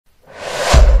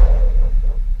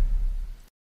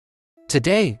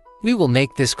Today, we will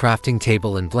make this crafting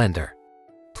table in Blender.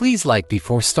 Please like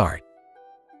before start.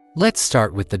 Let's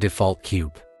start with the default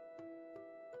cube.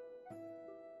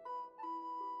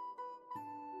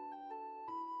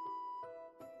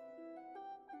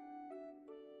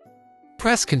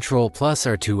 Press Ctrl plus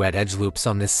R to add edge loops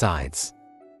on the sides.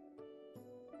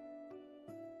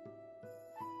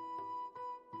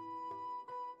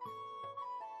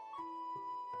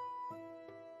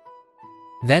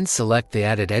 Then select the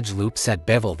added edge loops and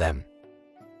bevel them.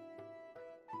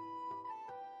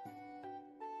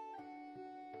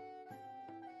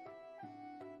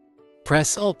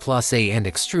 Press Alt plus A and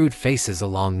extrude faces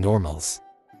along normals.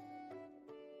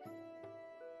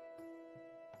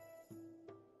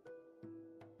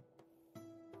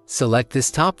 Select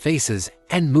this top faces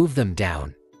and move them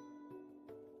down.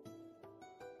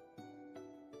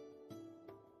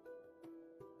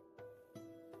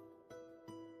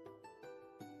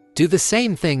 Do the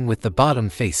same thing with the bottom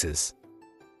faces.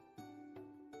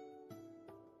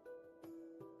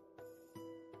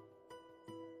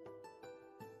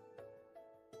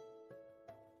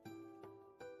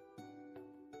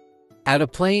 Add a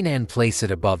plane and place it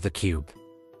above the cube.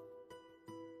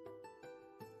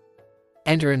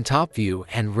 Enter in top view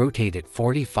and rotate it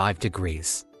 45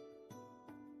 degrees.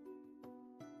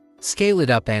 Scale it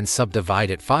up and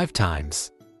subdivide it 5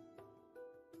 times.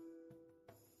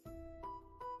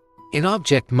 In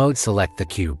object mode, select the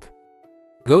cube.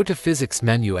 Go to Physics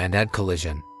menu and add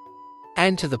collision.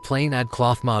 And to the plane, add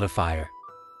cloth modifier.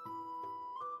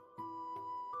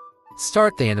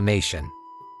 Start the animation.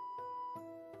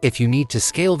 If you need to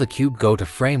scale the cube, go to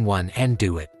frame 1 and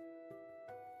do it.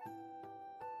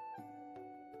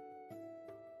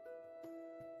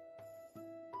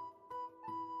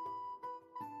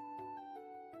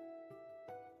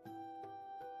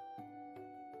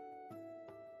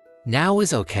 Now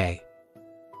is okay.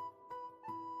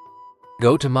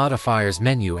 Go to Modifiers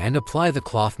menu and apply the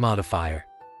cloth modifier.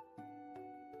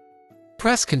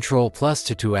 Press Ctrl plus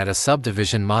to add a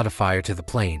subdivision modifier to the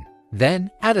plane. Then,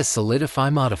 add a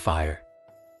solidify modifier.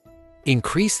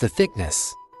 Increase the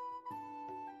thickness.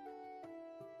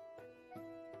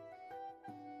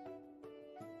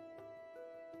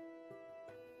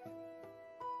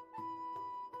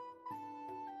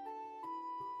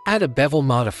 Add a bevel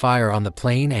modifier on the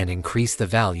plane and increase the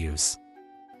values.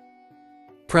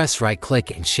 Press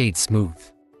right-click and shade smooth.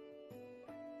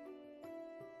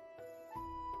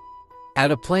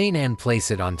 Add a plane and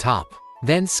place it on top.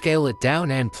 Then scale it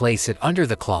down and place it under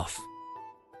the cloth.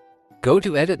 Go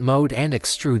to Edit mode and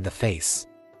extrude the face.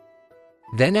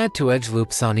 Then add 2 edge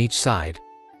loops on each side.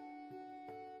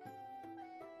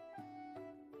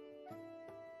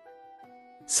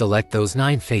 Select those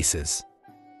 9 faces.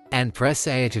 And press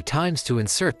A 2 times to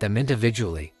insert them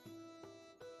individually.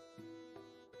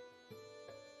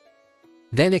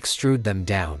 Then extrude them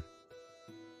down.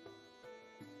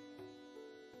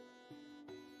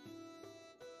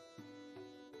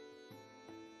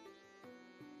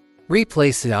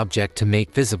 Replace the object to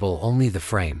make visible only the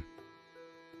frame.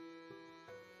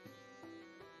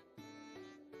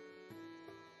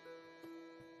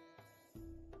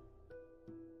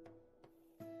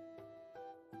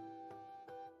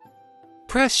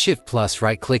 Press Shift plus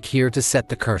right-click here to set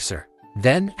the cursor.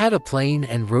 Then add a plane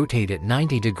and rotate it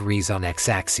 90 degrees on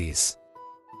X-axis.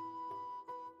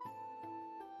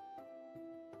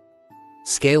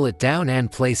 Scale it down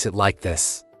and place it like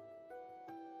this.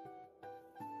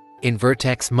 In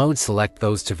vertex mode, select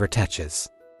those 2 vertices.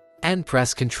 And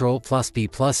press Ctrl plus B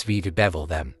plus V to bevel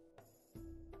them.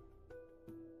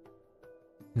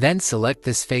 Then select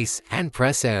this face and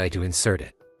press A to insert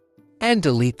it. And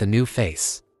delete the new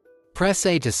face. Press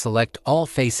A to select all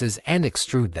faces and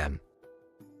extrude them.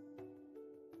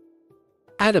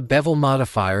 Add a bevel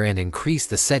modifier and increase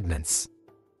the segments.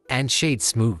 And shade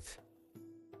smooth.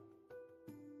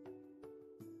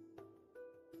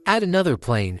 Add another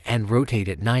plane and rotate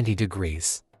it 90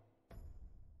 degrees.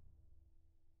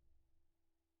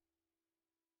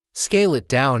 Scale it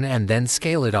down and then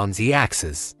scale it on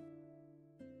Z-axis.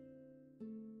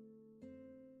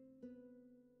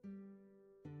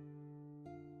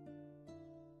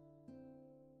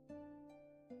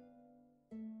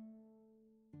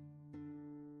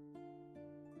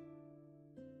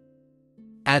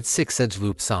 Add 6 edge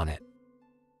loops on it.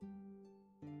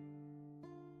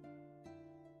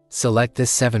 Select this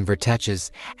 7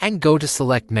 vertices and go to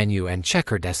Select menu and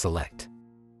checker deselect.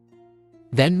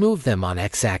 Then move them on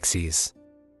X-axis.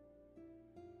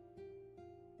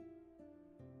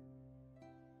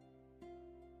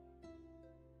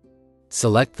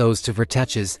 Select those 2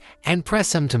 vertices and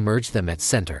press M to merge them at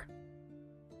center.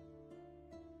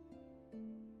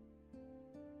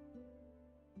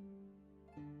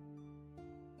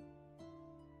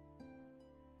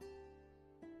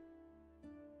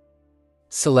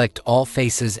 Select all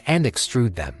faces and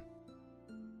extrude them.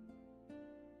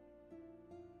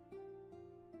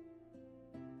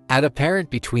 Add a parent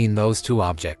between those two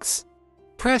objects.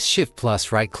 Press Shift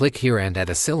plus right-click here and add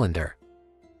a cylinder.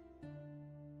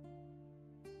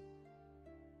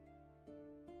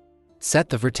 Set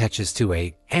the vertices to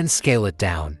 8 and scale it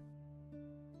down.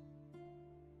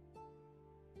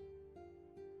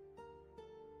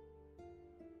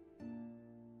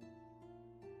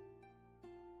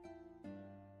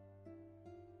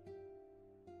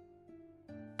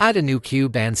 Add a new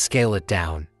cube and scale it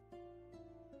down.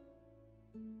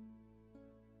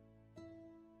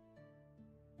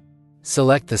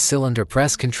 Select the cylinder,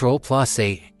 press Ctrl plus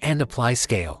A and apply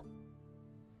scale.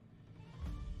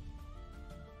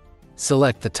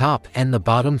 Select the top and the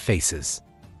bottom faces,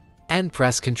 and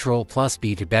press Ctrl plus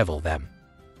B to bevel them.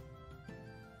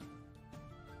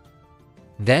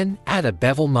 Then add a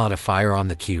bevel modifier on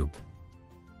the cube.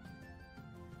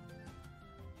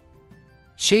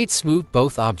 Shade smooth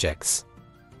both objects,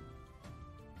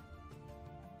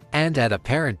 and add a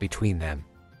parent between them.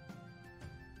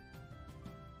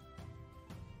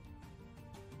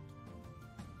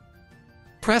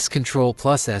 Press Ctrl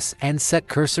plus S and set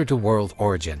cursor to world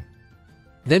origin.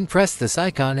 Then press this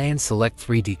icon and select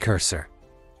 3D cursor.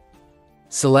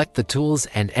 Select the tools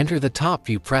and enter the top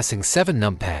view pressing 7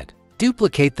 numpad.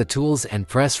 Duplicate the tools and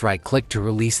press right-click to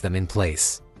release them in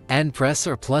place, and press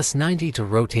or plus 90 to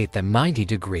rotate them 90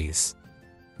 degrees.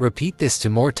 Repeat this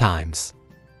 2 more times.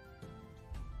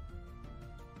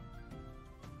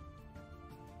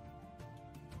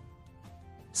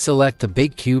 Select the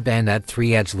big cube and add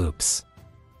 3 edge loops.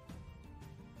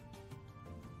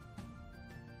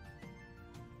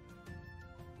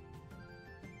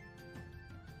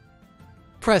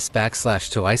 Press backslash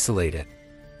to isolate it.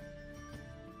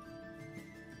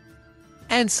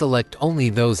 And select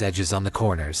only those edges on the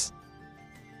corners.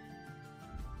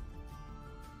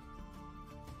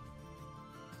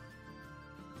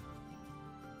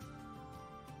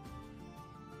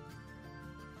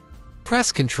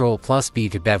 Press Ctrl plus B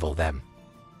to bevel them,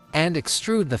 and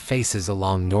extrude the faces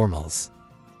along normals.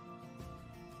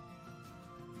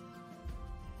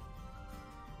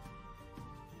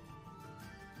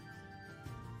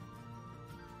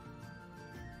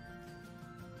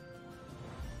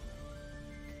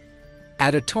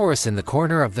 Add a torus in the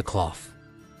corner of the cloth.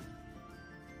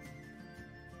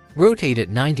 Rotate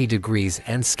it 90 degrees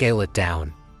and scale it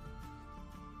down.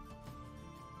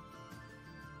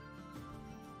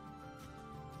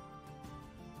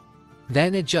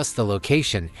 Then adjust the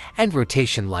location and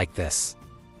rotation like this.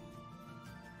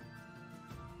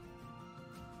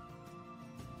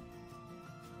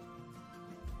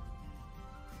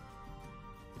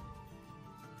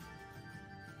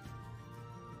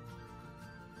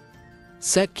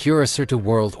 Set cursor to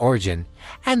world origin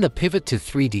and the pivot to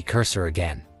 3D cursor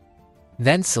again.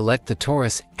 Then select the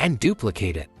torus and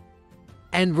duplicate it,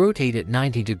 and rotate it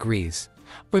 90 degrees.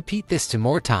 Repeat this 2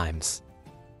 more times.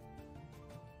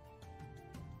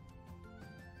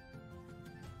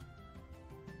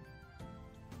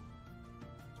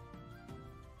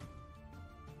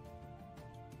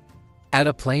 Add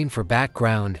a plane for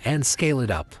background and scale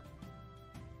it up.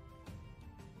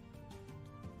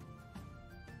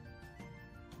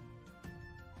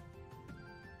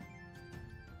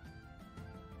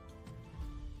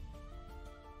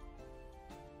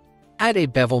 Add a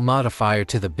bevel modifier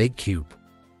to the big cube.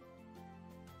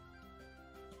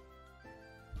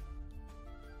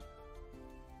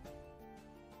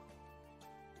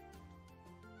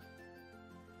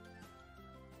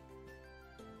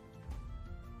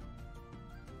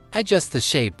 Adjust the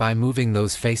shape by moving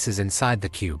those faces inside the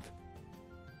cube.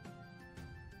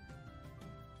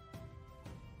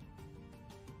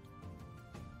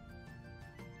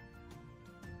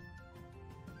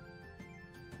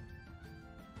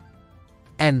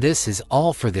 And this is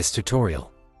all for this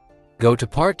tutorial. Go to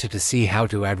part 2 to see how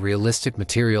to add realistic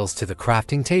materials to the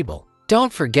crafting table.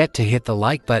 Don't forget to hit the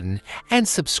like button and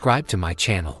subscribe to my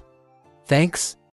channel. Thanks.